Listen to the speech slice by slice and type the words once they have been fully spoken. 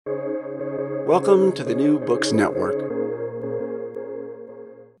Welcome to the New Books Network.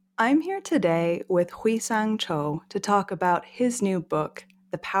 I'm here today with Hwisang Cho to talk about his new book,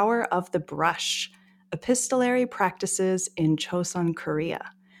 The Power of the Brush: Epistolary Practices in Chosŏn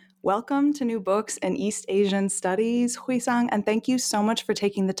Korea. Welcome to New Books and East Asian Studies, Hwisang, and thank you so much for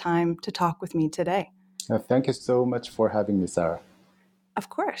taking the time to talk with me today. Thank you so much for having me, Sarah. Of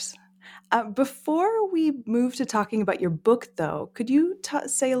course. Before we move to talking about your book, though, could you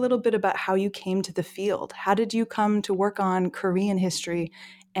say a little bit about how you came to the field? How did you come to work on Korean history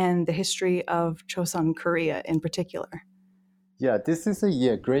and the history of Chosun Korea in particular? Yeah, this is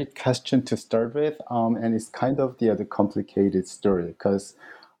a great question to start with, and it's kind of the complicated story because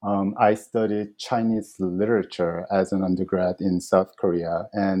I studied Chinese literature as an undergrad in South Korea,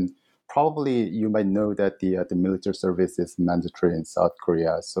 and probably you might know that the military service is mandatory in South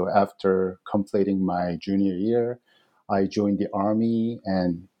Korea. So after completing my junior year, I joined the army,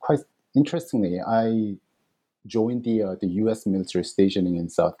 and quite interestingly, I joined the U.S. military stationing in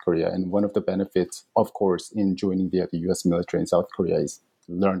South Korea. And one of the benefits, of course, in joining the U.S. military in South Korea is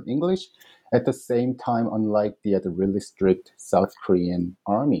learn English. At the same time, unlike the really strict South Korean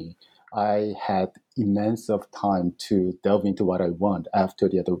army, I had immense of time to delve into what I want after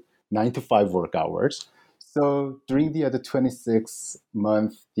the other 9 to 5 work hours. So during the other 26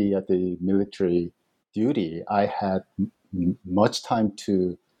 month the military duty, I had much time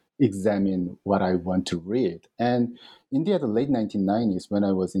to examine what I want to read. And in the late 1990s, when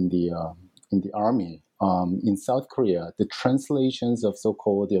I was in the army in South Korea, the translations of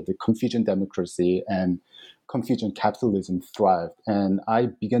so-called the Confucian democracy and Confucian capitalism thrived, and I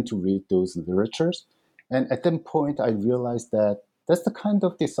began to read those literatures. And at that point, I realized that that's the kind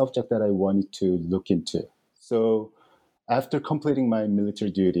of the subject that I wanted to look into. So after completing my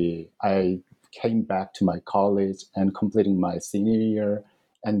military duty, I came back to my college and completing my senior year,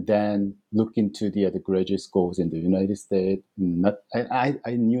 and then look into the graduate schools in the United States. I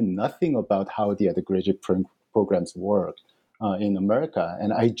knew nothing about how the other graduate programs work in America,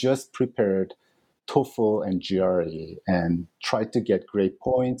 and I just prepared TOEFL and GRE and tried to get great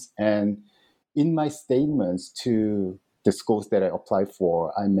points. And in my statements to the schools that I applied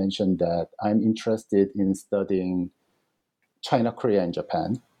for, I mentioned that I'm interested in studying China, Korea, and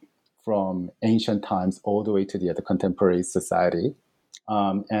Japan from ancient times all the way to the other contemporary society.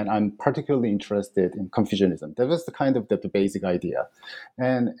 And I'm particularly interested in Confucianism. That was the kind of the basic idea.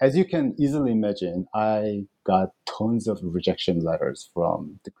 And as you can easily imagine, I got tons of rejection letters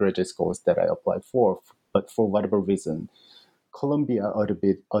from the graduate schools that I applied for. But for whatever reason, Columbia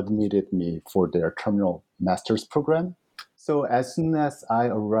admitted me for their terminal master's program. So as soon as I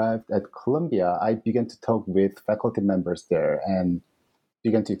arrived at Columbia, I began to talk with faculty members there and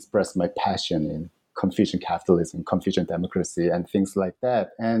began to express my passion in Confucian capitalism, Confucian democracy, and things like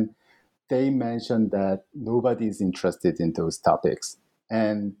that. And they mentioned that nobody is interested in those topics.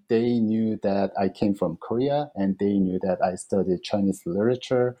 And they knew that I came from Korea, and they knew that I studied Chinese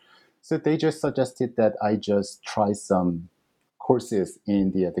literature. So they just suggested that I just try some courses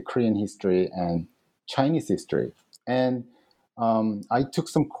in the Korean history and Chinese history. And I took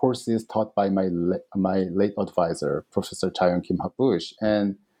some courses taught by my late advisor, Professor Jayon Kim Habush,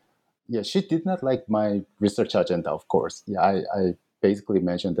 and yeah, she did not like my research agenda, of course. Yeah, I basically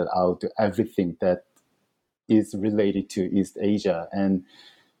mentioned that I'll do everything that is related to East Asia. And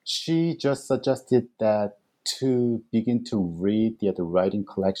she just suggested that to begin to read the writing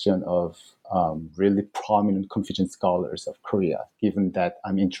collection of really prominent Confucian scholars of Korea, given that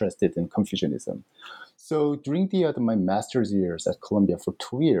I'm interested in Confucianism. So during my master's years at Columbia for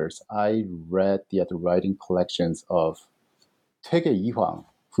 2 years, I read the writing collections of Hwisang,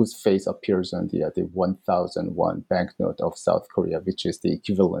 whose face appears on the 1001 banknote of South Korea, which is the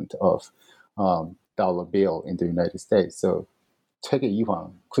equivalent of dollar bill in the United States. So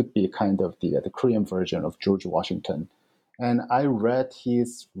Hwisang could be kind of the Korean version of George Washington. And I read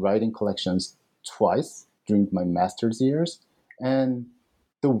his writing collections twice during my master's years. And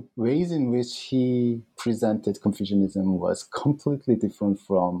the ways in which he presented Confucianism was completely different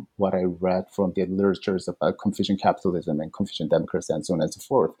from what I read from the literatures about Confucian capitalism and Confucian democracy and so on and so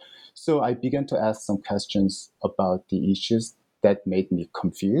forth. So I began to ask some questions about the issues that made me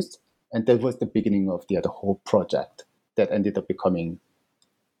confused. And that was the beginning of the whole project that ended up becoming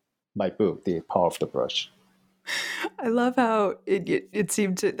my book, The Power of the Brush. I love how it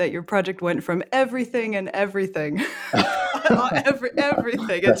seemed that your project went from everything and everything, everything,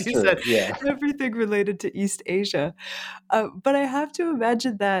 as That's you true, said, yeah. everything related to East Asia. But I have to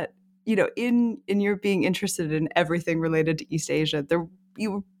imagine that in your being interested in everything related to East Asia, there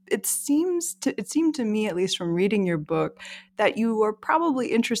you it seemed to me, at least from reading your book, that you were probably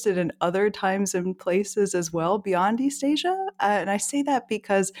interested in other times and places as well beyond East Asia. And I say that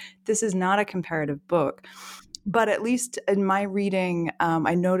because this is not a comparative book. But at least in my reading,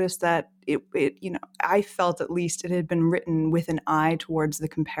 I noticed that I felt at least it had been written with an eye towards the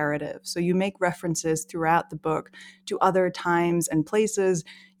comparative. So you make references throughout the book to other times and places.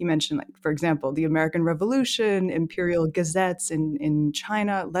 You mentioned, like, for example, the American Revolution, imperial gazettes in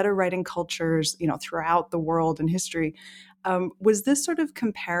China, letter writing cultures, throughout the world and history. Was this sort of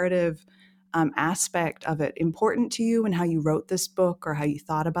comparative aspect of it important to you in how you wrote this book or how you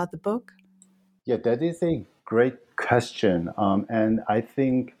thought about the book? Yeah, that is a great question. And I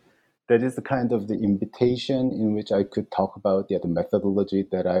think that is the kind of the invitation in which I could talk about the methodology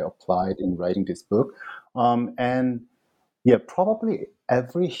that I applied in writing this book. And yeah, probably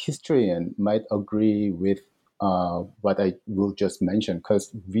every historian might agree with what I will just mention,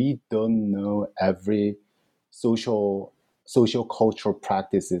 because we don't know every social social cultural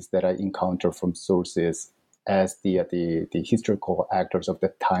practices that I encounter from sources as the historical actors of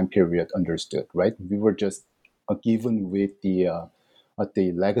that time period understood. Right, we were just given with the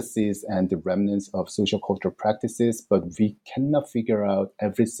legacies and the remnants of social cultural practices, but we cannot figure out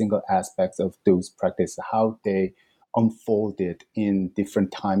every single aspect of those practices, how they unfolded in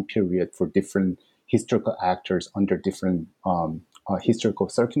different time period for different historical actors under different historical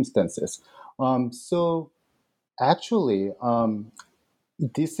circumstances. So actually,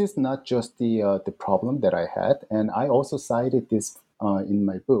 this is not just the problem that I had, and I also cited this in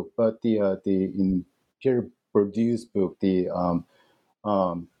my book. But the in Pierre Bourdieu's book, the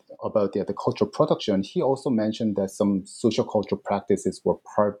um, about the cultural production, he also mentioned that some social cultural practices were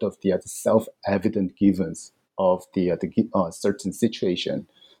part of the self-evident givens of the certain situation.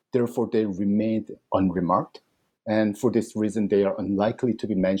 Therefore, they remained unremarked, and for this reason, they are unlikely to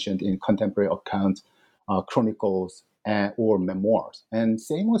be mentioned in contemporary accounts, chronicles, or memoirs. And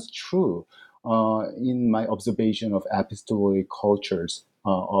same was true in my observation of epistolary cultures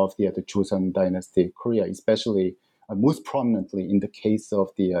of the Chosŏn dynasty Korea, especially most prominently in the case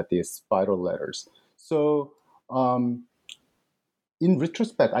of the spiral letters. So, in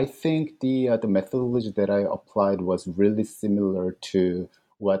retrospect, I think the methodology that I applied was really similar to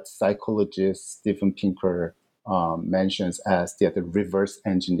what psychologist Steven Pinker mentions as the reverse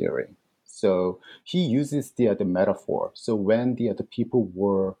engineering. So he uses the metaphor. So when the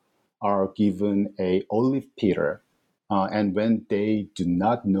people are given a olive peeler, and when they do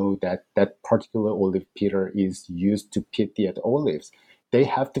not know that that particular olive peeler is used to pit the olives, they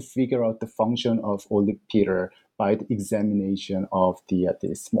have to figure out the function of olive peeler by the examination of the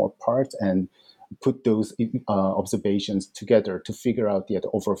small parts and put those observations together to figure out the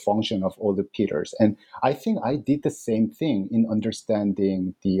overall function of all the peelers. And I think I did the same thing in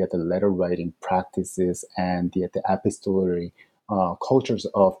understanding the letter writing practices and the epistolary cultures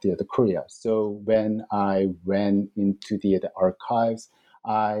of the Korea. So when I went into the archives,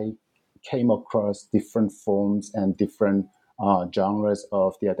 I came across different forms and different genres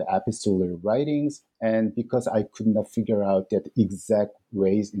of the epistolary writings. And because I could not figure out the exact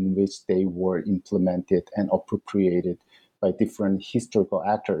ways in which they were implemented and appropriated by different historical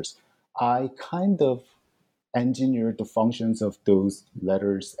actors, I kind of engineered the functions of those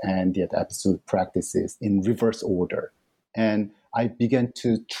letters and the epistolary practices in reverse order. And I began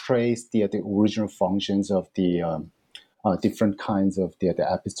to trace the original functions of the different kinds of the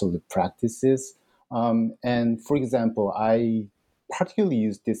epistolary practices. And for example, I particularly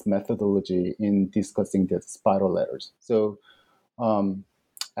use this methodology in discussing the spiral letters. So, um,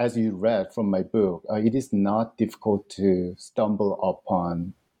 as you read from my book, it is not difficult to stumble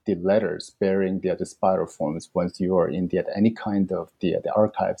upon the letters bearing the spiral forms once you are in any kind of the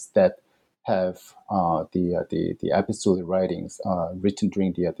archives that have the epistolary writings written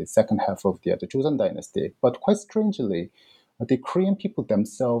during the second half of the Joseon dynasty. But quite strangely, the Korean people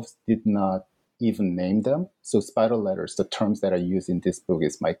themselves did not even name them. So spiral letters, the terms that I use in this book,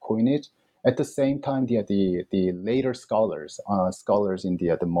 is my coinage. At the same time, the later scholars, scholars in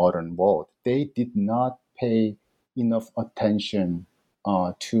the modern world, they did not pay enough attention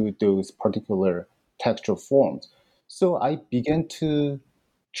to those particular textual forms. So I began to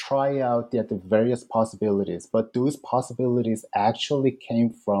try out the various possibilities, but those possibilities actually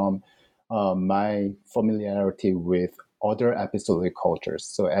came from my familiarity with other epistolary cultures.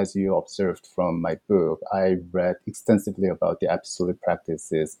 So, as you observed from my book, I read extensively about the epistolary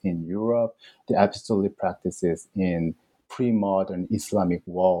practices in Europe, the epistolary practices in pre-modern Islamic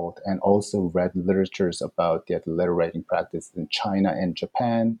world, and also read literatures about the letter writing practice in China and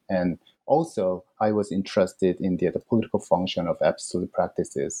Japan, and also I was interested in the political function of epistolary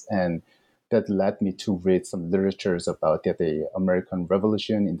practices, and that led me to read some literatures about the American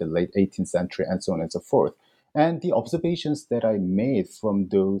Revolution in the late 18th century and so on and so forth. And the observations that I made from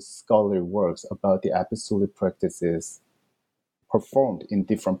those scholarly works about the epistolary practices performed in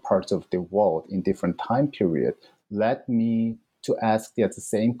different parts of the world in different time period led me to ask the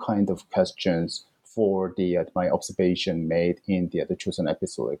same kind of questions for my observation made in the Chosŏn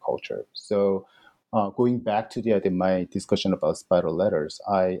epistolary culture. So going back to my discussion about spiral letters,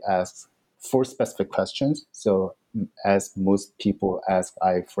 I asked four specific questions. So as most people ask,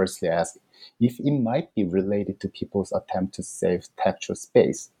 I firstly ask if it might be related to people's attempt to save textual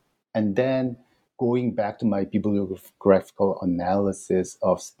space. And then going back to my bibliographical analysis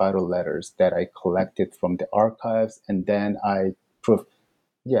of spiral letters that I collected from the archives, and then I proved,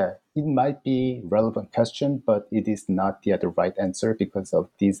 yeah, it might be relevant question, but it is not the right answer because of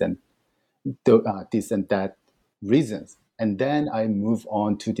this and that reasons. And then I move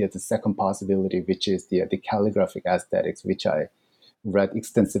on to the second possibility, which is the calligraphic aesthetics, which I read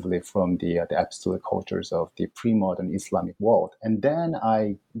extensively from the epistolary cultures of the pre-modern Islamic world. And then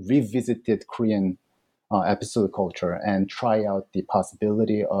I revisited Korean epistolary culture and try out the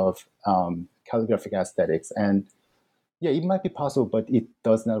possibility of calligraphic aesthetics. And yeah, it might be possible, but it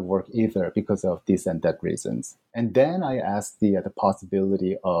does not work either because of this and that reasons. And then I asked the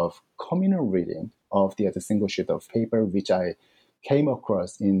possibility of communal reading of the single sheet of paper, which I came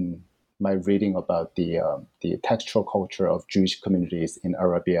across in my reading about the textual culture of Jewish communities in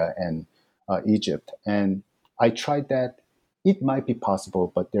Arabia and Egypt. And I tried that. It might be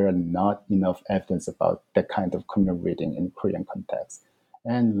possible, but there are not enough evidence about that kind of communal reading in Korean context.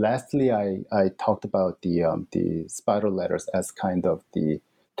 And lastly, I talked about the spiral letters as kind of the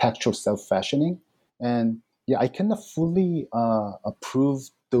textual self-fashioning. And yeah, I cannot fully approve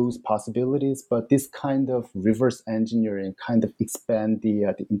those possibilities, but this kind of reverse engineering kind of expand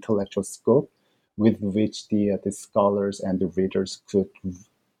the intellectual scope with which the scholars and the readers could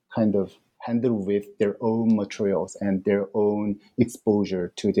kind of handle with their own materials and their own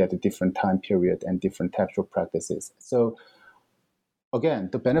exposure to the different time period and different textual practices. So again,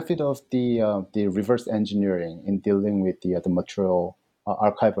 the benefit of the reverse engineering in dealing with the material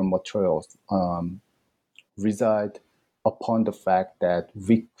archival materials reside upon the fact that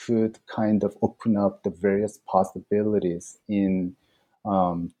we could kind of open up the various possibilities in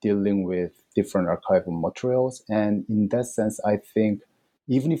dealing with different archival materials. And in that sense, I think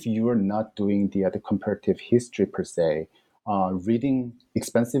even if you are not doing the comparative history per se, reading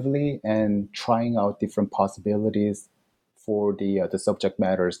extensively and trying out different possibilities for the subject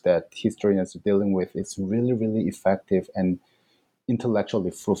matters that historians are dealing with is really, really effective and intellectually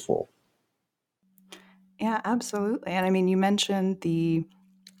fruitful. Yeah, absolutely. And I mean, you mentioned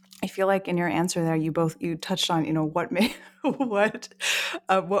I feel like in your answer there, you touched on, what makes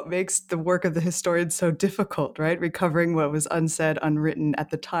the work of the historian so difficult, right? Recovering what was unsaid, unwritten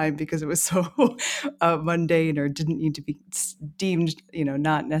at the time because it was so mundane or didn't need to be deemed,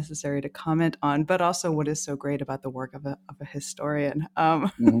 not necessary to comment on. But also, what is so great about the work of a historian? Yeah,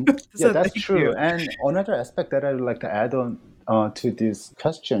 So that's thank true. you. And another aspect that I would like to add on to this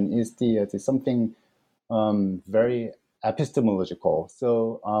question is the something very epistemological.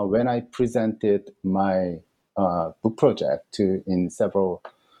 So when I presented my book project to in several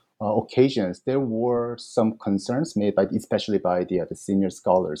occasions, there were some concerns made by, especially by the senior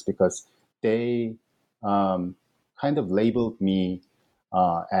scholars, because they kind of labeled me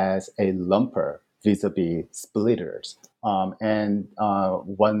as a lumper vis-a-vis splitters. And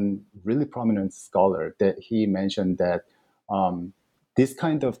one really prominent scholar that he mentioned that this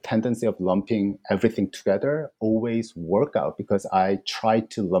kind of tendency of lumping everything together always work out because I tried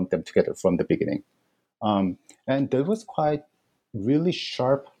to lump them together from the beginning. And there was quite really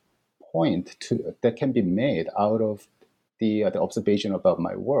sharp point that can be made out of the observation about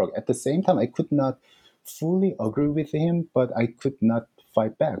my work. At the same time, I could not fully agree with him, but I could not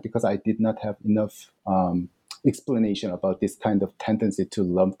fight back because I did not have enough explanation about this kind of tendency to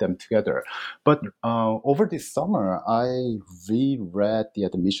lump them together. But over this summer, I reread the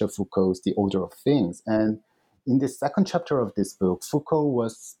Michel Foucault's The Order of Things, and in the second chapter of this book, Foucault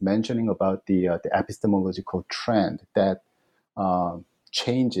was mentioning about the epistemological trend that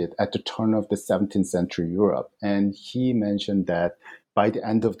changed at the turn of the 17th century Europe. And he mentioned that by the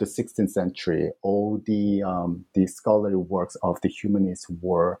end of the 16th century, all the scholarly works of the humanists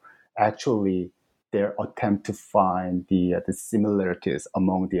were actually their attempt to find the similarities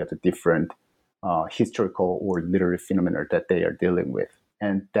among the different historical or literary phenomena that they are dealing with.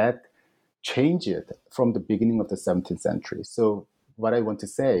 And that changed from the beginning of the 17th century. So what I want to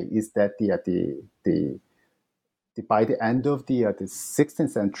say is that by the end of the 16th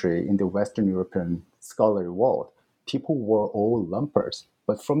century in the Western European scholarly world, people were all lumpers.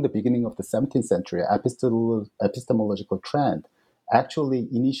 But from the beginning of the 17th century, epistemological trend actually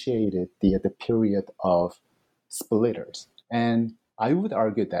initiated the period of splitters. And I would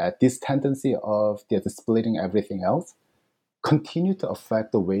argue that this tendency of the splitting everything else continue to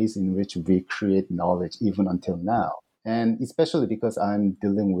affect the ways in which we create knowledge even until now. And especially because I'm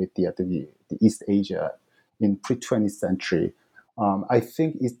dealing with the East Asia in pre-20th century, I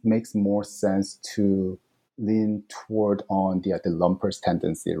think it makes more sense to lean toward on the lumpers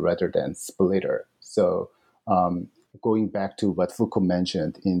tendency rather than splitter. So going back to what Foucault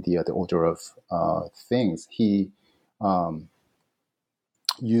mentioned in the order of things, he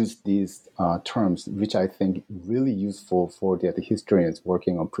used these terms, which I think really useful for the historians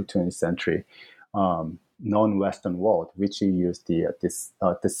working on pre-20th century non-Western world, which he used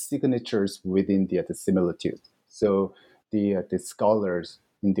the signatures within the similitudes. So the scholars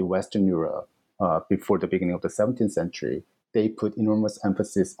in the Western Europe before the beginning of the 17th century, they put enormous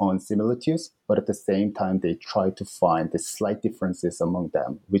emphasis on similitudes, but at the same time they try to find the slight differences among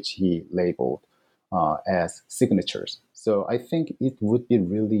them, which he labeled as signatures. So I think it would be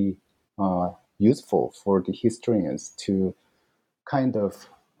really useful for the historians to kind of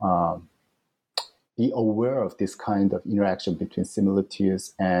be aware of this kind of interaction between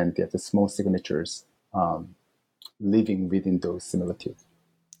similitudes and the small signatures living within those similitudes.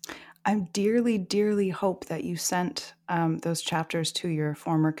 I dearly, dearly hope that you sent those chapters to your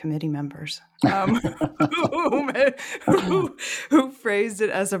former committee members who phrased it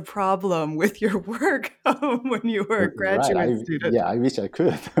as a problem with your work when you were a graduate student. Yeah, I wish I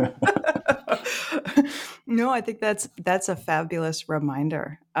could. No, I think that's a fabulous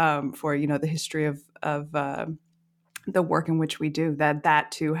reminder for the history of the work in which we do.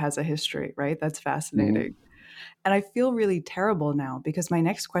 That too has a history, right? That's fascinating. Mm-hmm. And I feel really terrible now because my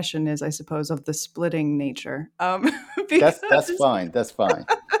next question is, I suppose, of the splitting nature. That's fine. That's fine.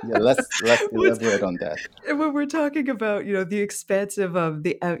 Yeah, let's elaborate on that. When we're talking about the expansive of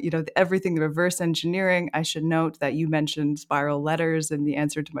the everything, the reverse engineering, I should note that you mentioned spiral letters in the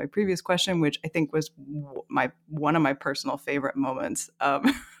answer to my previous question, which I think was one of my personal favorite moments of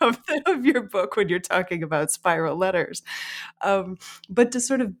your book when you're talking about spiral letters. But to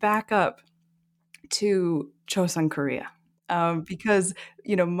sort of back up to Chosŏn Korea, because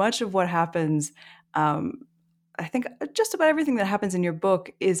much of what happens, I think just about everything that happens in your book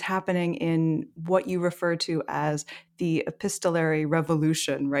is happening in what you refer to as the epistolary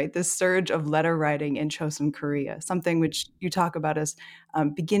revolution, right? This surge of letter writing in Chosŏn Korea, something which you talk about as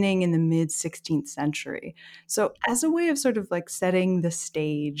beginning in the mid 16th century. So, as a way of sort of like setting the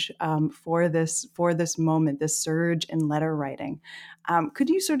stage for this moment, this surge in letter writing, could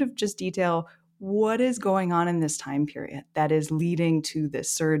you sort of just detail what is going on in this time period that is leading to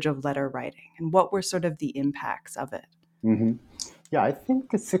this surge of letter writing, and what were sort of the impacts of it? Mm-hmm. Yeah, I think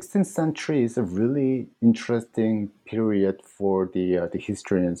the 16th century is a really interesting period for the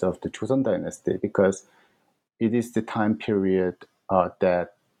historians of the Chosŏn dynasty, because it is the time period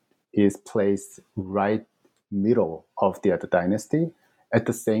that is placed right middle of the dynasty. At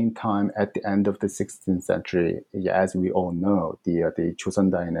the same time, at the end of the 16th century, as we all know, the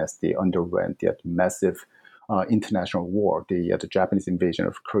Chosŏn dynasty underwent the massive international war, the Japanese invasion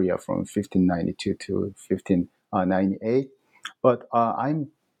of Korea from 1592 to 1598. But I'm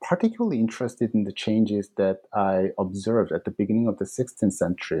particularly interested in the changes that I observed at the beginning of the 16th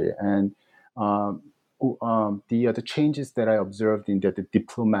century, and the changes that I observed in the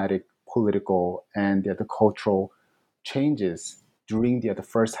diplomatic, political, and the cultural changes during the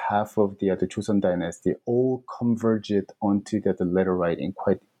first half of the Chosŏn dynasty all converged onto the letter writing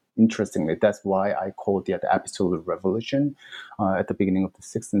quite interestingly. That's why I call the epistolary revolution at the beginning of the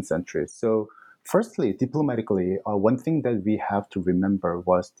 16th century. So firstly, diplomatically, one thing that we have to remember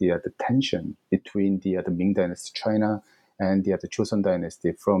was the tension between the Ming Dynasty China and the Chosŏn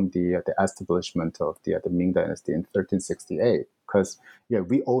dynasty from the establishment of the Ming Dynasty in 1368. Because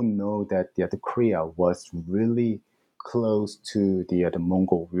we all know that the Korea was really close to the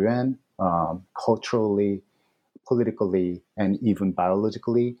Mongol Yuan, culturally, politically, and even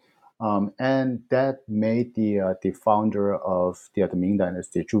biologically. And that made the founder of the Ming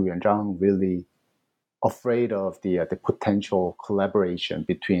Dynasty, Zhu Yuanzhang, really afraid of the potential collaboration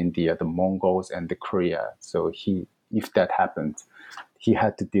between the Mongols and the Korea. So if that happened, he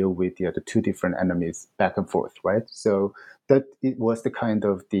had to deal with the two different enemies back and forth, right? So that it was the kind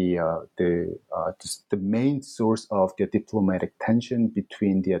of just the main source of the diplomatic tension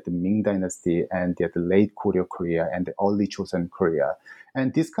between the Ming Dynasty and the late Goryeo Korea and the early Joseon Korea.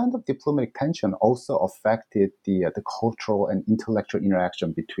 And this kind of diplomatic tension also affected the cultural and intellectual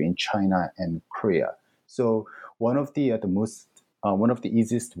interaction between China and Korea. So one of the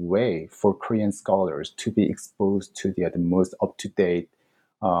easiest way for Korean scholars to be exposed to the most up to date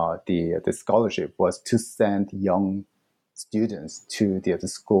the scholarship was to send young students to the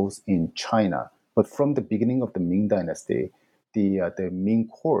schools in China. But from the beginning of the Ming Dynasty, the Ming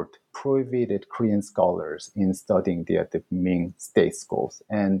court prohibited Korean scholars in studying the Ming state schools.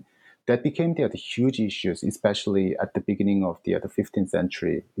 And that became the huge issues, especially at the beginning of the 15th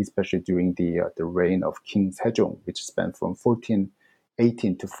century, especially during the reign of King Sejong, which spanned from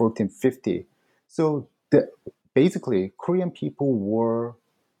 1418 to 1450. So basically, Korean people were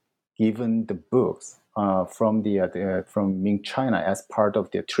given the books from Ming China as part of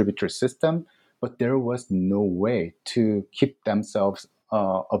the tributary system, but there was no way to keep themselves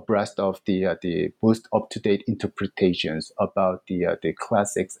abreast of the most up to date interpretations about the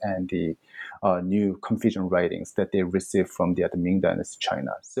classics and the new Confucian writings that they received from the Ming Dynasty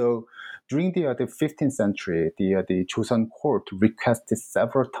China. So during the 15th century, the Chosŏn court requested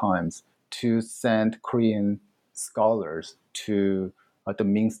several times to send Korean scholars to the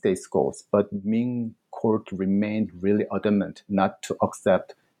Ming state schools, but Ming court remained really adamant not to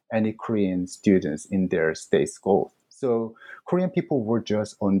accept any Korean students in their state schools. So Korean people were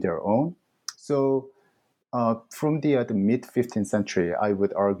just on their own. So from the mid 15th century, I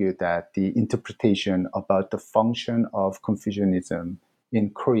would argue that the interpretation about the function of Confucianism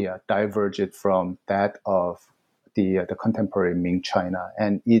in Korea diverged from that of the contemporary Ming China,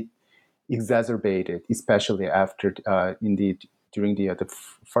 and it exacerbated, especially after during the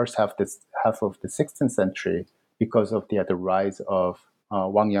first half of the 16th century, because of the rise of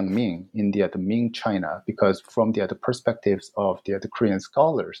Wang Yangming in the Ming China. Because from the perspectives of the Korean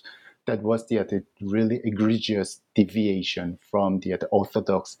scholars, that was the really egregious deviation from the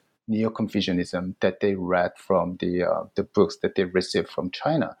orthodox Neo-Confucianism that they read from the books that they received from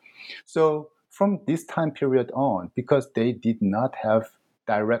China. So from this time period on, because they did not have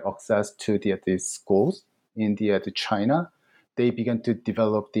direct access to the schools in the China, they began to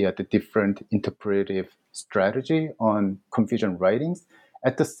develop the different interpretive strategy on Confucian writings.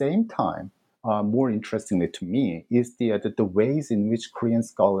 At the same time, more interestingly to me, is the ways in which Korean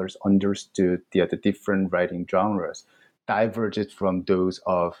scholars understood the different writing genres diverged from those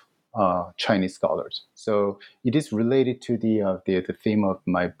of Chinese scholars. So it is related to the theme of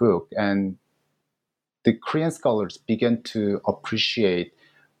my book, and the Korean scholars began to appreciate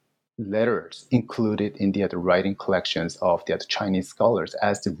letters included in the other writing collections of the other Chinese scholars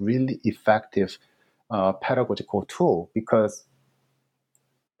as a really effective pedagogical tool, because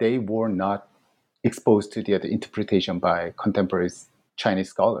they were not exposed to the other interpretation by contemporary Chinese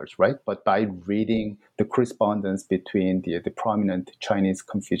scholars, right? But by reading the correspondence between the prominent Chinese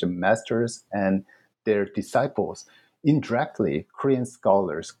Confucian masters and their disciples, indirectly, Korean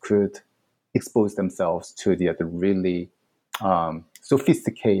scholars could expose themselves to the other really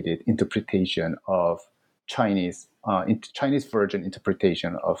sophisticated interpretation of Chinese version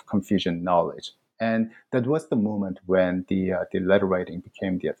interpretation of Confucian knowledge. And that was the moment when the letter writing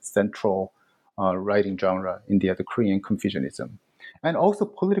became the central writing genre in the Korean Confucianism. And also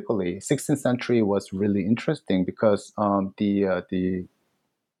politically, 16th century was really interesting because ever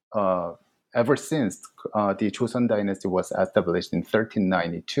since the Joseon dynasty was established in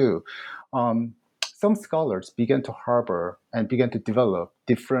 1392, some scholars began to harbor and began to develop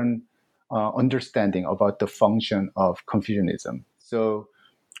different understanding about the function of Confucianism. So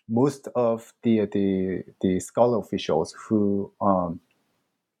most of the scholar officials who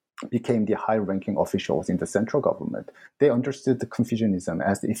became the high-ranking officials in the central government, they understood the Confucianism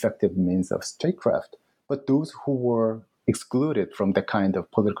as the effective means of statecraft. But those who were excluded from the kind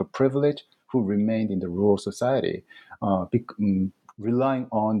of political privilege, who remained in the rural society, relying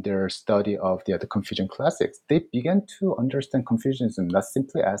on their study of the Confucian classics, they began to understand Confucianism not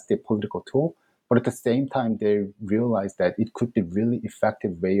simply as the political tool, but at the same time, they realized that it could be really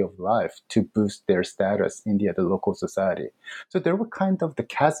effective way of life to boost their status in the local society. So there were kind of the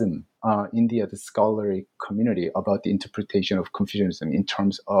chasm in the scholarly community about the interpretation of Confucianism in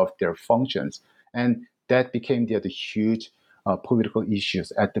terms of their functions. And that became the huge political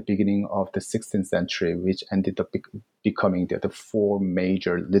issues at the beginning of the 16th century, which ended up becoming the four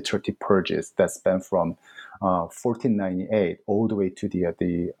major literary purges that span from 1498 all the way to the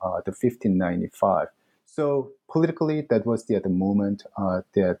 1595. So politically, that was the moment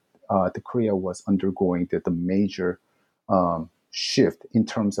that the Korea was undergoing the major shift in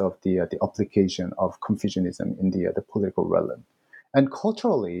terms of the application of Confucianism in the political realm. And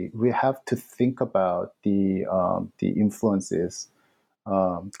culturally, we have to think about the influences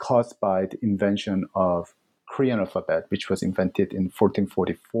caused by the invention of Korean alphabet, which was invented in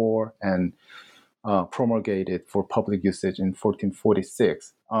 1444 and promulgated for public usage in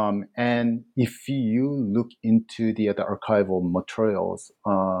 1446. And if you look into the archival materials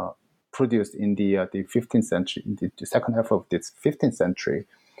produced in the 15th century, in the second half of this 15th century,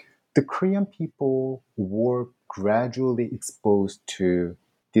 the Korean people were gradually exposed to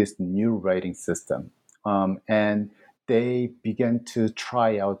this new writing system. And they began to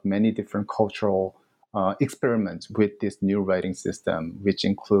try out many different cultural experiments with this new writing system, which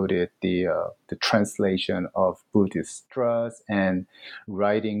included the translation of Buddhist struts and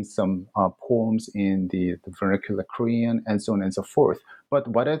writing some poems in the vernacular Korean, and so on and so forth. But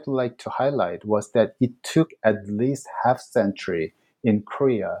what I'd like to highlight was that it took at least half century in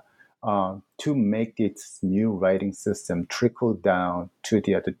Korea to make its new writing system trickle down to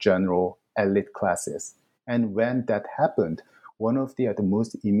the general elite classes. And when that happened, one of the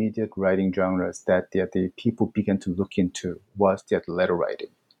most immediate writing genres that the people began to look into was the letter writing.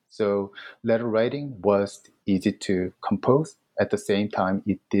 So letter writing was easy to compose. At the same time,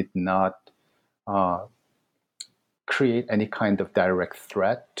 it did not create any kind of direct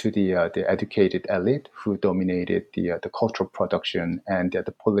threat to the educated elite who dominated the cultural production and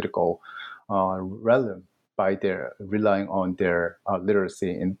the political realm by their relying on their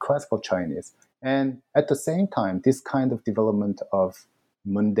literacy in classical Chinese. And at the same time, this kind of development of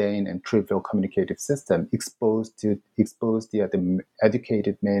mundane and trivial communicative system exposed the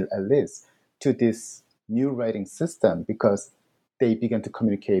educated male elites to this new writing system because they began to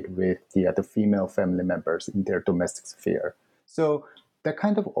communicate with the female family members in their domestic sphere. So that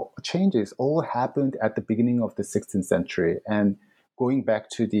kind of changes all happened at the beginning of the 16th century. And going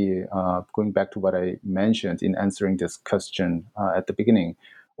back to what I mentioned in answering this question at the beginning,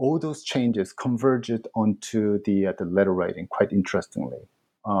 all those changes converged onto the letter writing quite interestingly.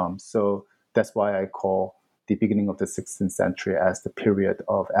 So that's why I call the beginning of the 16th century as the period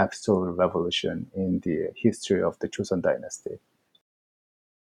of epistolary revolution in the history of the Chosŏn dynasty.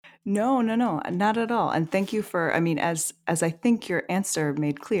 No, not at all. And thank you for, I mean, as I think your answer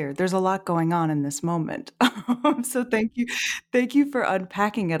made clear, there's a lot going on in this moment. So thank you for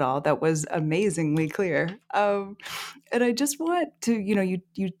unpacking it all. That was amazingly clear. And I just want to,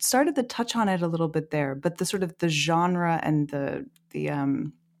 you started to touch on it a little bit there, but the sort of the genre and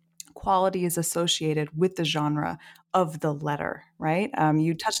the qualities associated with the genre of the letter, right?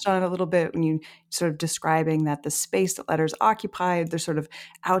 You touched on it a little bit when you sort of describing that the space that letters occupy, they're sort of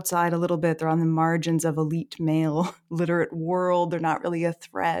outside a little bit. They're on the margins of elite male literate world. They're not really a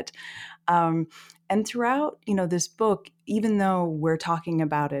threat. Um, and throughout, this book, even though we're talking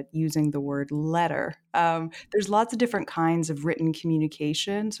about it using the word letter, there's lots of different kinds of written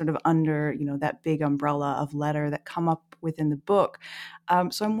communication, sort of under, that big umbrella of letter that come up within the book.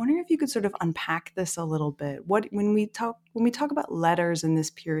 So I'm wondering if you could sort of unpack this a little bit. When we talk about letters in this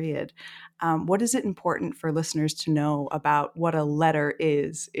period, what is it important for listeners to know about what a letter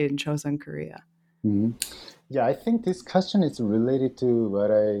is in Chosŏn Korea? Mm-hmm. Yeah, I think this question is related to what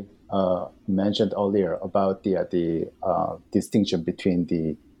I mentioned earlier about the distinction between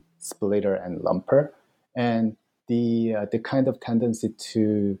the splitter and lumper, and the kind of tendency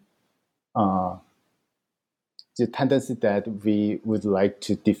to the tendency that we would like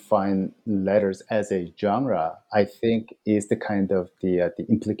to define letters as a genre, I think, is the kind of the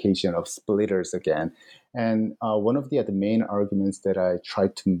implication of splitters again. And one of the main arguments that I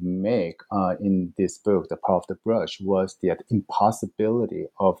tried to make in this book, The Power of the Brush, was the impossibility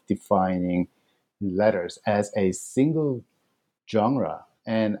of defining letters as a single genre.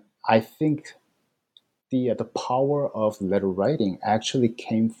 And I think the power of letter writing actually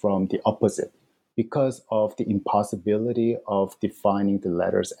came from the opposite because of the impossibility of defining the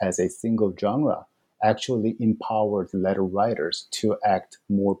letters as a single genre actually empowered letter writers to act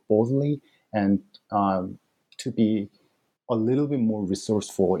more boldly and to be a little bit more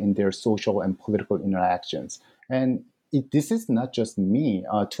resourceful in their social and political interactions. And this is not just me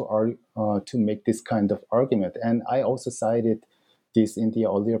to make this kind of argument. And I also cited this in the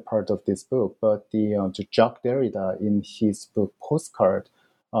earlier part of this book, but the Jacques Derrida in his book Postcard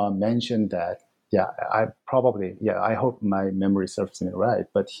mentioned that, I hope my memory serves me right,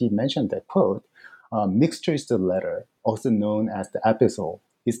 but he mentioned that, quote, mixture is the letter, also known as the epistle,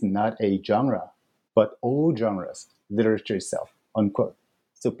 is not a genre, but all genres, literature itself, unquote.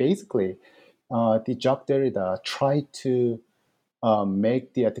 So basically, the Jacques Derrida tried to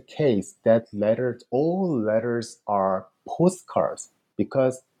make the case that all letters are postcards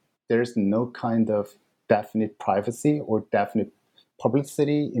because there's no kind of definite privacy or definite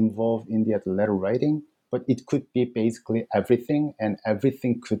publicity involved in the letter writing, but it could be basically everything, and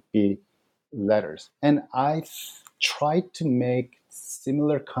everything could be letters. And I tried to make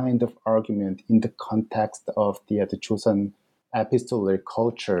similar kind of argument in the context of the Chosŏn epistolary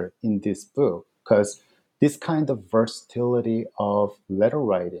culture in this book, because this kind of versatility of letter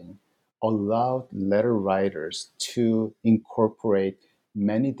writing allowed letter writers to incorporate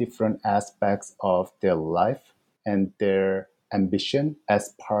many different aspects of their life and their ambition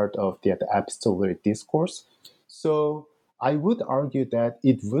as part of the epistolary discourse. So I would argue that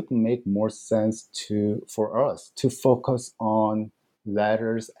it would make more sense for us to focus on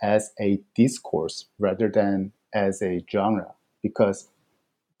letters as a discourse rather than as a genre, because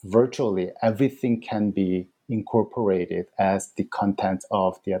virtually everything can be incorporated as the content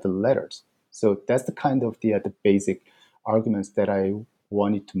of the other letters. So that's the kind of the basic arguments that I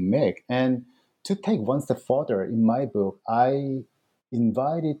wanted to make. And to take one step further, in my book, I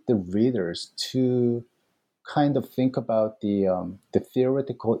invited the readers to kind of think about the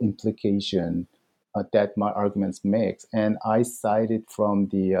theoretical implication that my arguments makes, and I cited from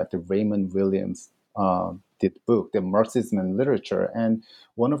the Raymond Williams the book, the Marxism and Literature, and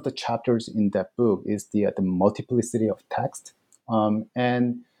one of the chapters in that book is the multiplicity of text,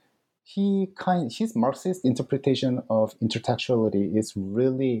 and his Marxist interpretation of intertextuality is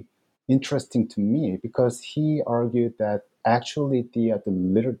really interesting to me because he argued that actually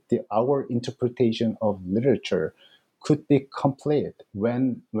our interpretation of literature could be complete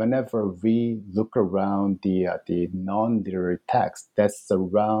whenever we look around the non-literary text that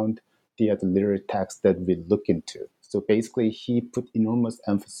surround the literary text that we look into. So basically, he put enormous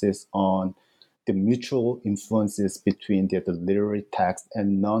emphasis on the mutual influences between the literary text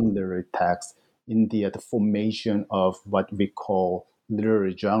and non-literary text in the formation of what we call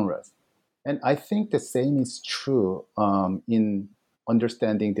literary genres. And I think the same is true in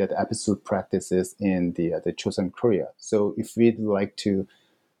understanding the episode practices in the Chosŏn Korea. So if we'd like to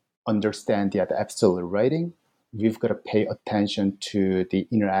understand the epistolary writing, we've got to pay attention to the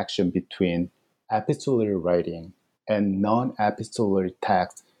interaction between epistolary writing and non-epistolary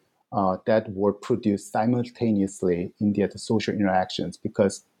texts that were produced simultaneously in the social interactions,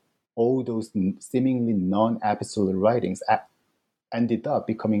 because all those seemingly non-epistolary writings ended up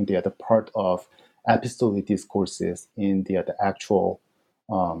becoming the other part of epistolary discourses in the actual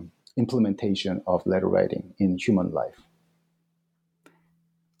implementation of letter writing in human life.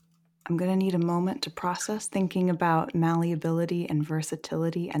 I'm going to need a moment to process thinking about malleability and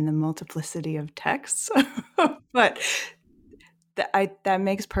versatility and the multiplicity of texts. But that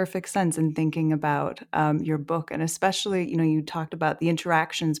makes perfect sense in thinking about your book. And especially, you talked about the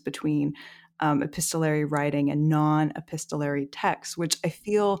interactions between epistolary writing and non-epistolary texts, which I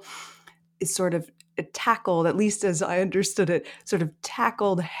feel is sort of tackled, at least as I understood it, sort of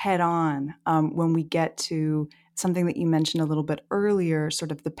tackled head on when we get to something that you mentioned a little bit earlier,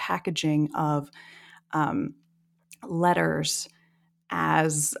 sort of the packaging of letters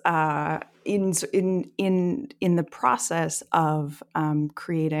as in the process of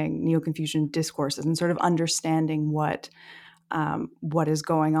creating Neo-Confucian discourses and sort of understanding what is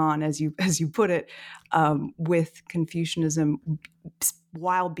going on, as you put it, with Confucianism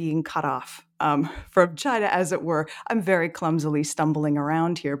while being cut off from China, as it were. I'm very clumsily stumbling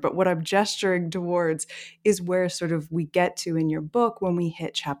around here, but what I'm gesturing towards is where sort of we get to in your book when we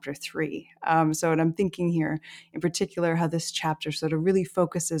hit chapter 3. So, and I'm thinking here in particular how this chapter sort of really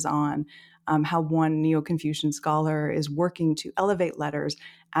focuses on how one Neo-Confucian scholar is working to elevate letters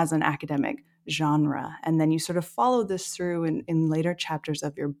as an academic genre. And then you sort of follow this through in later chapters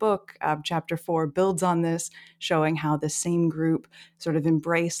of your book. Chapter 4 builds on this, showing how the same group sort of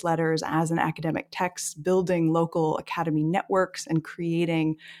embraced letters as an academic text, building local academy networks and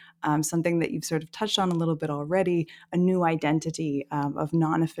creating something that you've sort of touched on a little bit already, a new identity of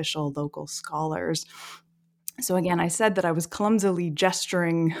non-official local scholars. So again, I said that I was clumsily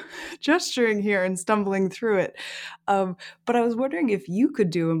gesturing here and stumbling through it. But I was wondering if you could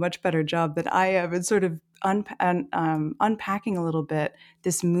do a much better job than I am in sort of unpacking a little bit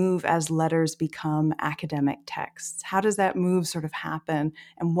this move as letters become academic texts. How does that move sort of happen,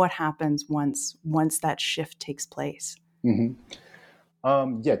 and what happens once that shift takes place?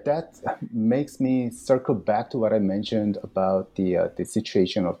 Mm-hmm. That makes me circle back to what I mentioned about the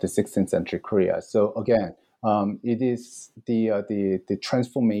situation of the 16th century Korea. So again, it is the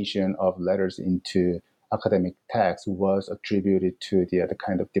transformation of letters into academic text was attributed to the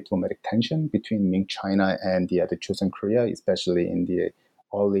kind of diplomatic tension between Ming China and the Chosŏn Korea, especially in the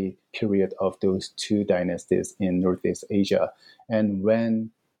early period of those two dynasties in Northeast Asia, and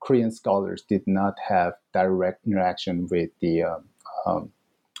when Korean scholars did not have direct interaction um,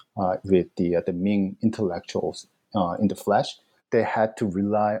 with the Ming intellectuals in the flesh, they had to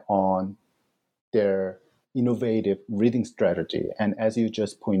rely on their innovative reading strategy. And as you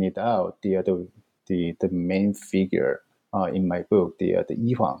just pointed out, the main figure in my book, the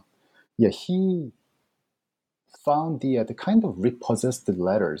Hwisang, yeah, he found the kind of repossessed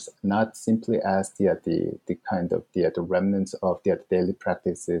letters, not simply as the kind of the remnants of the daily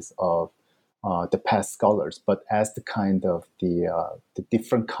practices of the past scholars, but as the kind of the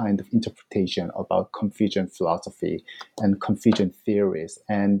different kind of interpretation about Confucian philosophy and Confucian theories,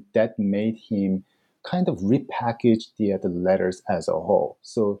 and that made him kind of repackage the letters as a whole.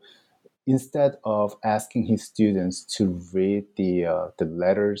 So instead of asking his students to read the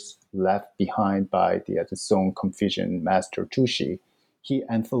letters left behind by the Song Confucian master Zhu, he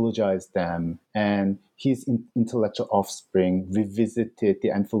anthologized them, and his intellectual offspring revisited the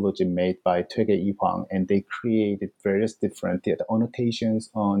anthology made by Toege Ihwang, and they created various different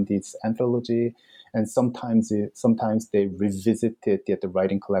annotations on this anthology, and sometimes they revisited the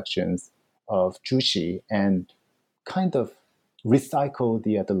writing collections of Zhu and kind of recycle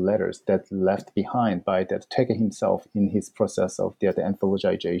the letters that left behind by that Tege himself in his process of the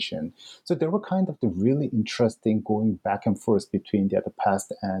anthologization. So there were kind of the really interesting going back and forth between the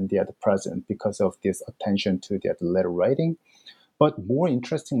past and the present because of this attention to the letter writing. But more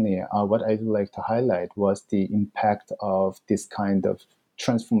interestingly, what I'd like to highlight was the impact of this kind of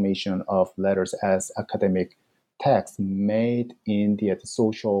transformation of letters as academic text made in the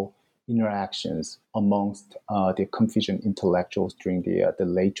social interactions amongst the Confucian intellectuals during the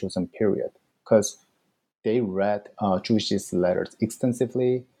late Joseon period, because they read Zhu's letters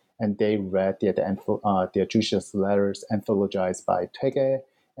extensively, and they read the Zhu's letters anthologized by Toege,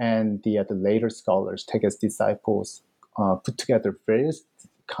 and the later scholars, Toege's disciples, put together various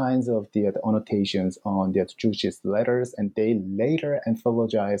kinds of the annotations on the Zhu's letters, and they later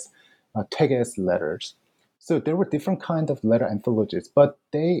anthologized Toege's letters. So there were different kinds of letter anthologies, but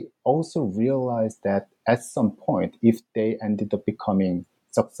they also realized that at some point, if they ended up becoming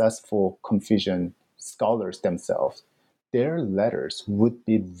successful Confucian scholars themselves, their letters would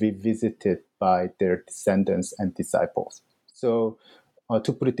be revisited by their descendants and disciples. So,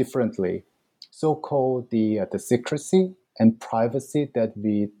 to put it differently, so-called the secrecy and privacy that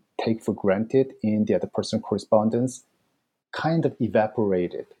we take for granted in the personal correspondence kind of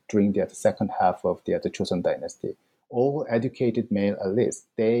evaporated during the second half of the Chosŏn dynasty. All educated male elites,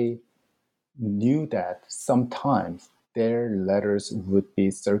 they knew that sometimes their letters would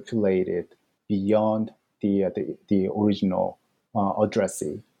be circulated beyond the original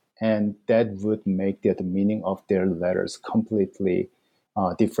addressee, and that would make the meaning of their letters completely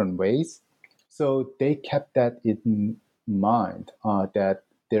different ways. So they kept that in mind, that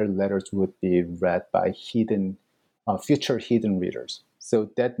their letters would be read by future hidden readers. So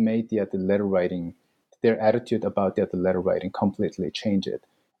that made the letter writing, their attitude about the letter writing completely changed it.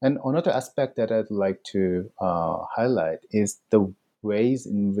 And another aspect that I'd like to highlight is the ways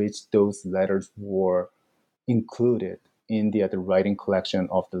in which those letters were included in the writing collection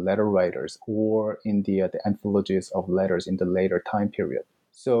of the letter writers or in the anthologies of letters in the later time period.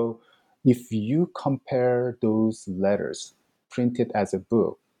 So if you compare those letters printed as a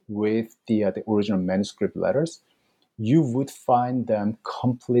book with the original manuscript letters, you would find them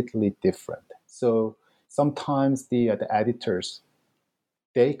completely different. So sometimes the editors,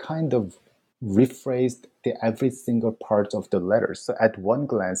 they kind of rephrased every single part of the letter. So at one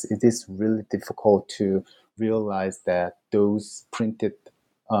glance, it is really difficult to realize that those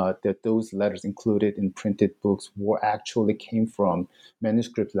letters included in printed books were actually came from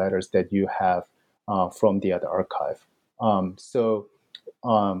manuscript letters that you have from the other archive. So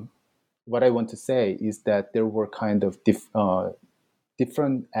what I want to say is that there were kind of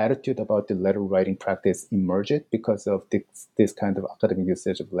different attitude about the letter writing practice emerged because of this kind of academic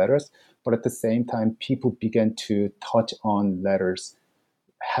usage of letters. But at the same time, people began to touch on letters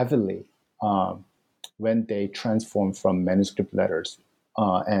heavily when they transformed from manuscript letters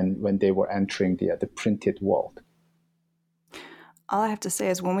and when they were entering the printed world. All I have to say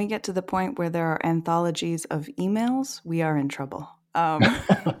is when we get to the point where there are anthologies of emails, we are in trouble. So,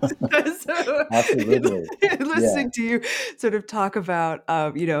 Absolutely. listening to you sort of talk about, I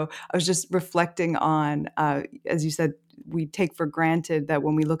was just reflecting on, as you said, we take for granted that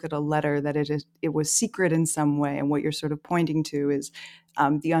when we look at a letter that it was secret in some way, and what you're sort of pointing to is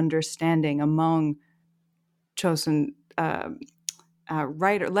the understanding among Chosun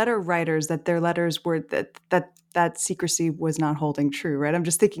letter writers, that their letters were that secrecy was not holding true, right? I'm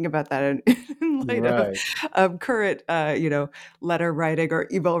just thinking about that in light Right. of current, letter writing or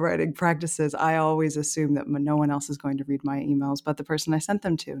email writing practices. I always assume that no one else is going to read my emails but the person I sent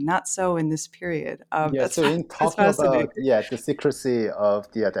them to. Not so in this period. Yeah, so in That's talking fascinating. about the secrecy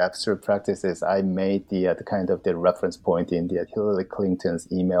of the absurd practices, I made the kind of the reference point in the Hillary Clinton's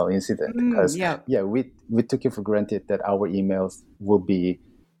email incident because Yeah. we took it for granted that our emails will be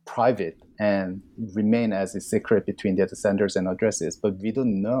private and remain as a secret between the senders and addresses, but we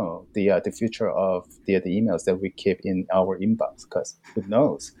don't know the future of the emails that we keep in our inbox because who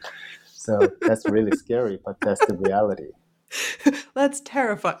knows? So that's really scary, but that's the reality. That's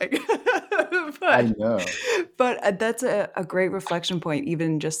terrifying. I but know. but that's a great reflection point,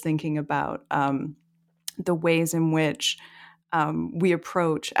 even just thinking about the ways in which we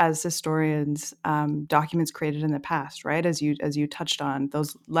approach as historians documents created in the past, right? As you touched on,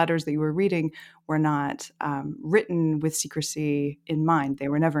 those letters that you were reading were not written with secrecy in mind. They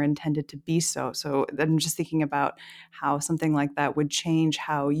were never intended to be so. So I'm just thinking about how something like that would change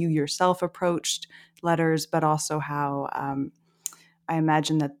how you yourself approached letters, but also how I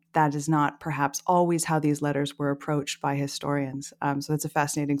imagine that is not perhaps always how these letters were approached by historians. So that's a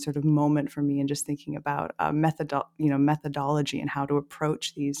fascinating sort of moment for me in just thinking about methodology and how to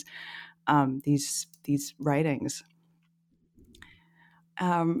approach these writings.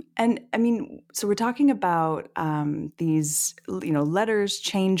 And I mean, so we're talking about these, letters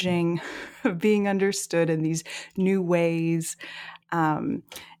changing, being understood in these new ways. Um,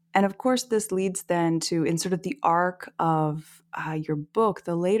 and of course, this leads then to, in sort of the arc of your book,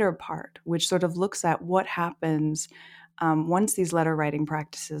 the later part, which sort of looks at what happens once these letter writing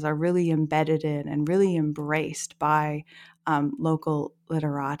practices are really embedded in and really embraced by local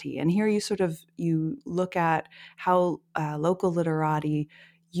literati. And here you look at how local literati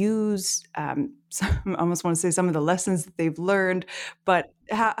use I almost want to say some of the lessons that they've learned, but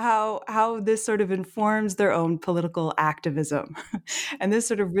how this sort of informs their own political activism. And this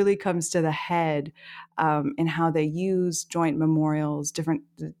sort of really comes to the head in how they use joint memorials,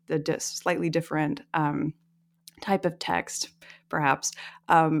 slightly different type of text, perhaps,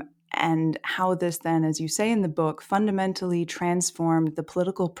 and how this then, as you say in the book, fundamentally transformed the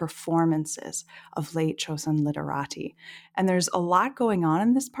political performances of late Chosŏn literati. And there's a lot going on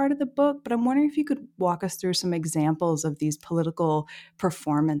in this part of the book, but I'm wondering if you could walk us through some examples of these political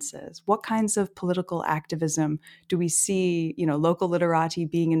performances. What kinds of political activism do we see, local literati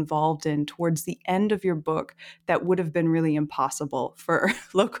being involved in towards the end of your book that would have been really impossible for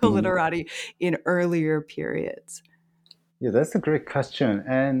local Mhm. literati in earlier periods? Yeah, that's a great question.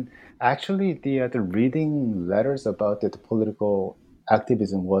 And actually, the reading letters about the political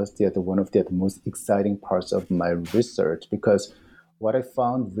activism was the one of the most exciting parts of my research because what I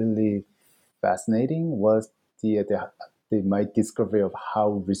found really fascinating was my discovery of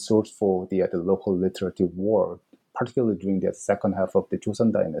how resourceful the local literature were, particularly during the second half of the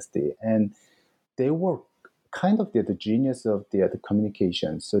Joseon dynasty, and they were kind of the genius of the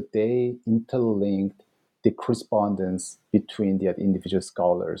communication. So they interlinked the correspondence between the individual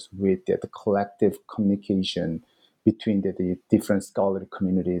scholars with the collective communication between the different scholarly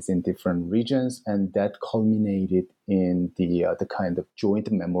communities in different regions, and that culminated in the kind of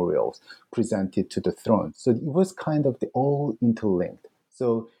joint memorials presented to the throne. So it was kind of the all interlinked.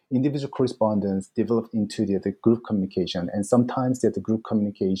 So individual correspondence developed into the group communication, and sometimes the group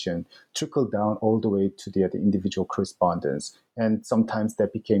communication trickled down all the way to the individual correspondence, and sometimes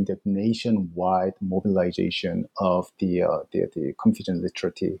that became the nationwide mobilization of the Confucian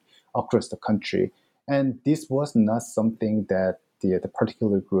literature across the country. And this was not something that the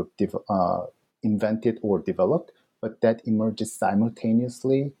particular group invented or developed, but that emerged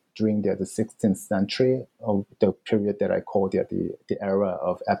simultaneously during the 16th century, of the period that I call the era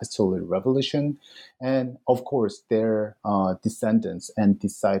of epistolary revolution. And of course, their descendants and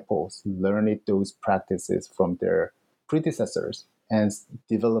disciples learned those practices from their predecessors and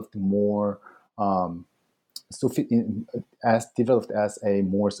developed more developed as a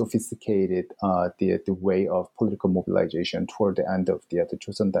more sophisticated the way of political mobilization toward the end of the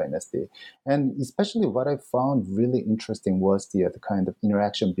Joseon dynasty. And especially what I found really interesting was the kind of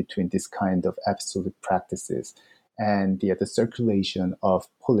interaction between this kind of absolute practices and the circulation of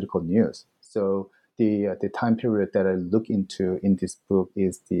political news. So the time period that I look into in this book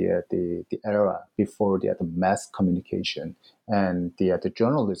is the era before the mass communication and the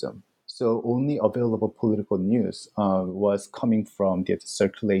journalism. So only available political news was coming from the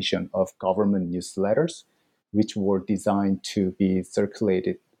circulation of government newsletters, which were designed to be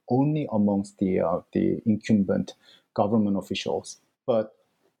circulated only amongst the incumbent government officials. But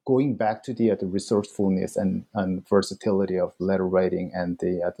going back to the resourcefulness and versatility of letter writing and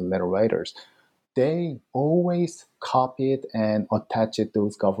the letter writers, they always copied and attached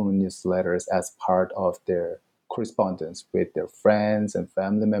those government newsletters as part of their correspondence with their friends and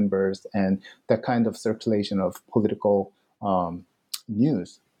family members, and that kind of circulation of political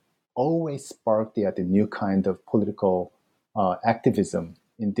news always sparked the new kind of political activism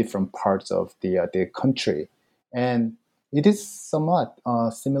in different parts of the country. And it is somewhat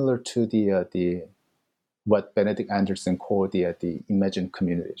similar to the what Benedict Anderson called the imagined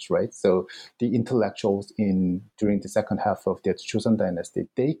communities, right? So the intellectuals in during the second half of the Chosŏn dynasty,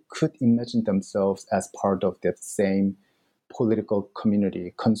 they could imagine themselves as part of that same political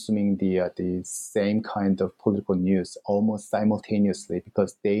community, consuming the same kind of political news almost simultaneously,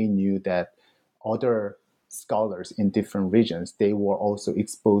 because they knew that other scholars in different regions, they were also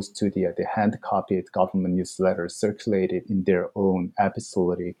exposed to the hand copied government newsletters circulated in their own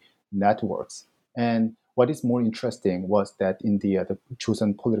epistolary networks. And what is more interesting was that in the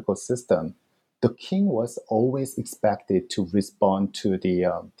Chosun political system, the king was always expected to respond to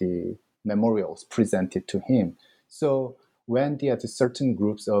the memorials presented to him. So when the certain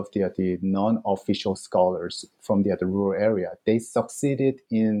groups of the non-official scholars from the rural area, they succeeded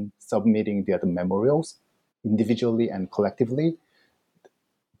in submitting the memorials individually and collectively,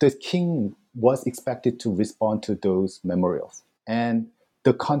 the king was expected to respond to those memorials. And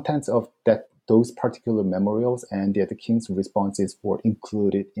the contents of those particular memorials and the king's responses were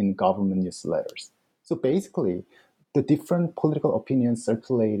included in government newsletters. So basically, the different political opinions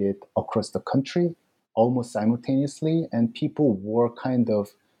circulated across the country almost simultaneously, and people were kind of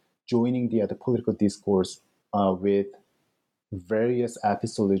joining the political discourse with various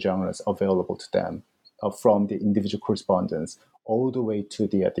epistolary genres available to them, from the individual correspondence all the way to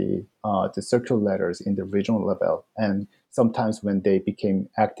the circular letters in the regional level. And sometimes when they became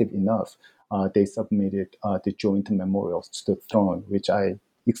active enough, they submitted the joint memorials to the throne, which I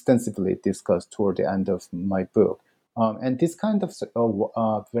extensively discussed toward the end of my book. And this kind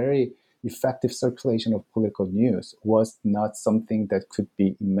of very effective circulation of political news was not something that could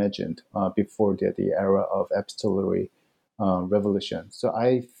be imagined before the era of epistolary revolution. So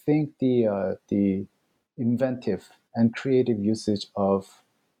I think the inventive and creative usage of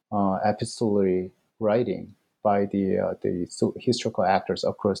epistolary writing by the historical actors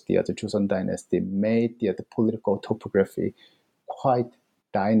across the Joseon dynasty made the political topography quite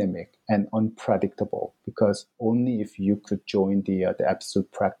dynamic and unpredictable, because only if you could join the episode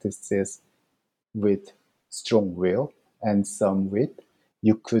practices with strong will and some wit,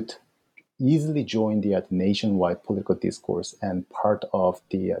 you could easily join the nationwide political discourse and part of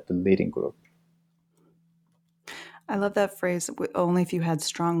the leading group. I love that phrase. Only if you had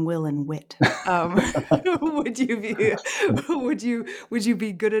strong will and wit, would you be would you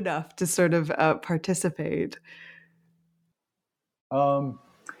be good enough to sort of participate? Um,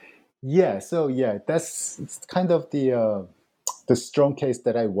 yeah, that's it's kind of the strong case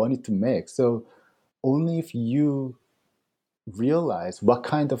that I wanted to make. So only if you realize what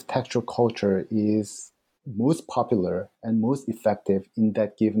kind of textual culture is most popular and most effective in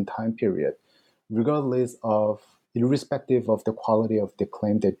that given time period, irrespective of the quality of the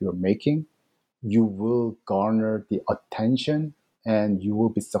claim that you're making, you will garner the attention and you will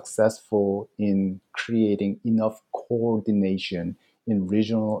be successful in creating enough coordination in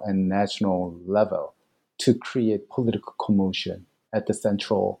regional and national level to create political commotion at the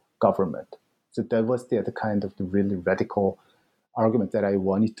central government. So that was the kind of the really radical argument that I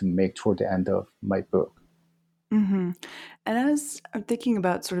wanted to make toward the end of my book. Mm-hmm. And as I'm thinking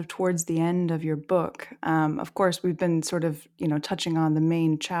about sort of towards the end of your book, of course, we've been sort of, touching on the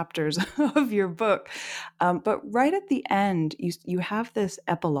main chapters of your book. But right at the end, you have this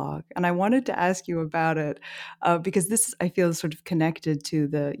epilogue, and I wanted to ask you about it because this, I feel, is sort of connected to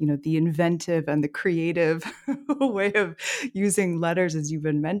the inventive and the creative way of using letters, as you've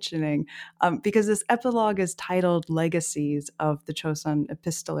been mentioning, because this epilogue is titled "Legacies of the Chosun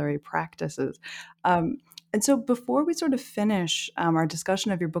Epistolary Practices." And so before we sort of finish our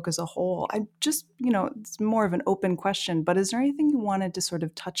discussion of your book as a whole, I just, it's more of an open question, but is there anything you wanted to sort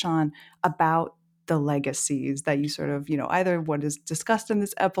of touch on about the legacies that you sort of, either what is discussed in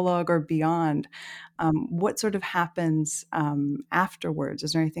this epilogue or beyond? What sort of happens afterwards?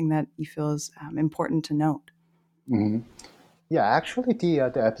 Is there anything that you feel is important to note? Mhm. Yeah, actually, the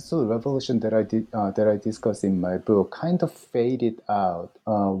episode revolution that I discussed in my book kind of faded out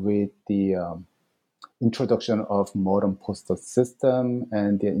with the introduction of modern postal system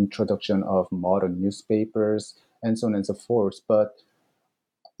and the introduction of modern newspapers and so on and so forth. But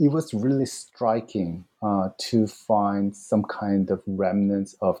it was really striking to find some kind of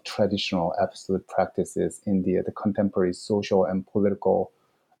remnants of traditional epistolary practices in the contemporary social and political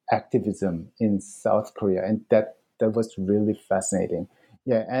activism in South Korea, and that was really fascinating.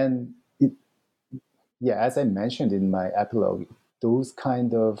 Yeah, and yeah, as I mentioned in my epilogue, those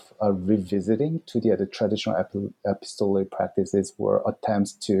kind of revisiting to the other traditional epistolary practices were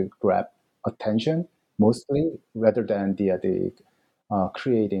attempts to grab attention mostly, rather than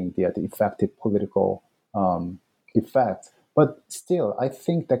creating the effective political effects. But still, I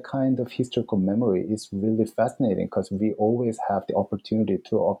think that kind of historical memory is really fascinating because we always have the opportunity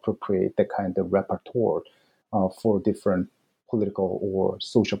to appropriate that kind of repertoire for different political or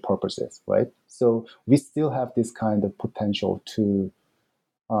social purposes, right? So we still have this kind of potential to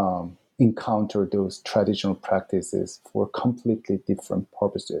encounter those traditional practices for completely different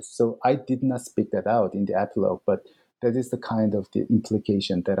purposes. So I did not speak that out in the epilogue, but that is the kind of the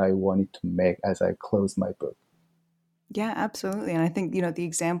implication that I wanted to make as I close my book. Yeah, absolutely. And I think, the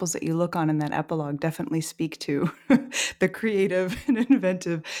examples that you look on in that epilogue definitely speak to the creative and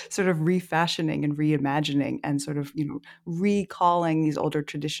inventive sort of refashioning and reimagining and sort of, recalling these older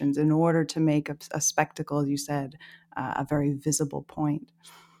traditions in order to make a spectacle, as you said, a very visible point.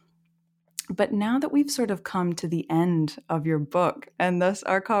 But now that we've sort of come to the end of your book and thus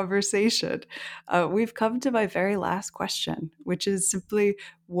our conversation, we've come to my very last question, which is simply,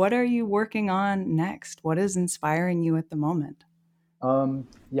 what are you working on next? What is inspiring you at the moment?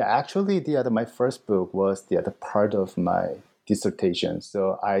 Yeah, actually, my first book was the part of my dissertation,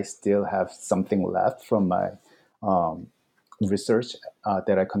 so I still have something left from my um, research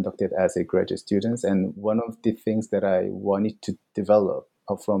that I conducted as a graduate student. And one of the things that I wanted to develop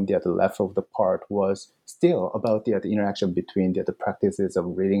from the other left of the part was still about the interaction between the practices of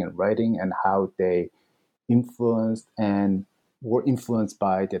reading and writing and how they influenced and were influenced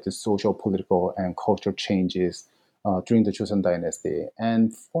by the social, political, and cultural changes during the Chosŏn dynasty.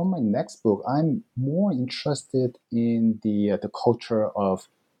 And for my next book, I'm more interested in the culture of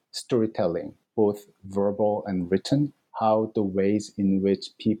storytelling, both verbal and written, how the ways in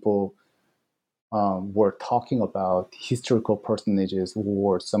which people were talking about historical personages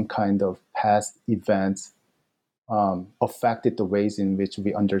or some kind of past events affected the ways in which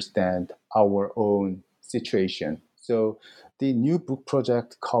we understand our own situation. So the new book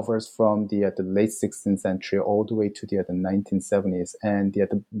project covers from the late 16th century all the way to the 1970s, and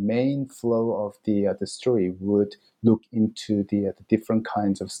the main flow of the story would look into the different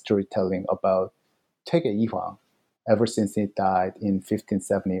kinds of storytelling about Taege Ihwang, ever since he died in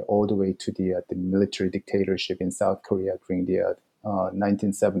 1570, all the way to the military dictatorship in South Korea during the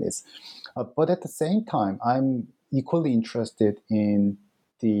 1970s. But at the same time, I'm equally interested in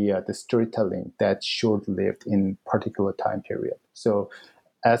the storytelling that's short-lived in particular time period. So,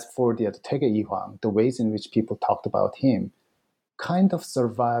 as for the Taege Ihwang, the ways in which people talked about him kind of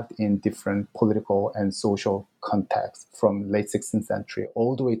survived in different political and social contexts from late 16th century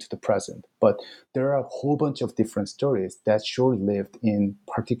all the way to the present. But there are a whole bunch of different stories that short-lived in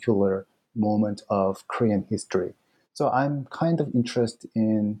particular moment of Korean history. So I'm kind of interested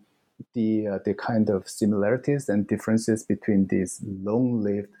in the kind of similarities and differences between this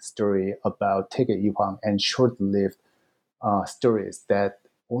long-lived story about Taege Ihwang and short-lived stories that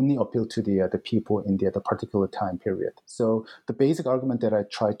only appeal to the people in the particular time period. So the basic argument that I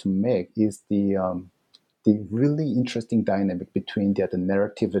try to make is the really interesting dynamic between the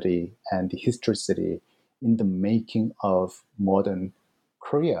narrativity and the historicity in the making of modern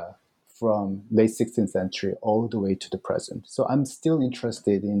Korea from late 16th century all the way to the present. So I'm still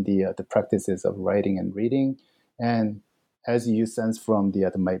interested in the practices of writing and reading, and as you sense from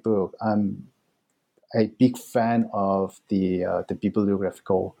my book, I'm a big fan of the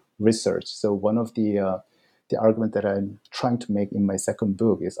bibliographical research. So one of the argument that I'm trying to make in my second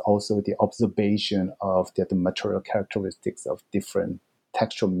book is also the observation of the material characteristics of different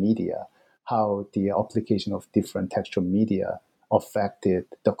textual media, how the application of different textual media affected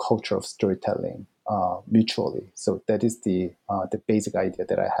the culture of storytelling mutually. So that is the basic idea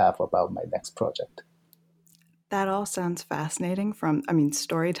that I have about my next project. That all sounds fascinating, from,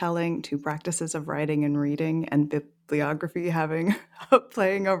 storytelling to practices of writing and reading and bibliography having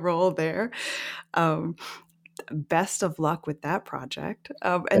playing a role there. Um, Best of luck with that project.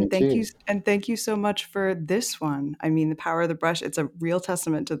 Thank you. And thank you so much for this one. I mean, the power of the brush, it's a real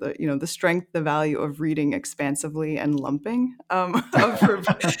testament to the strength, the value of reading expansively and lumping, of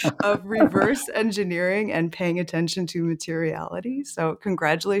reverse engineering and paying attention to materiality. So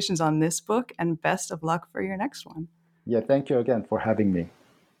congratulations on this book and best of luck for your next one. Yeah, thank you again for having me.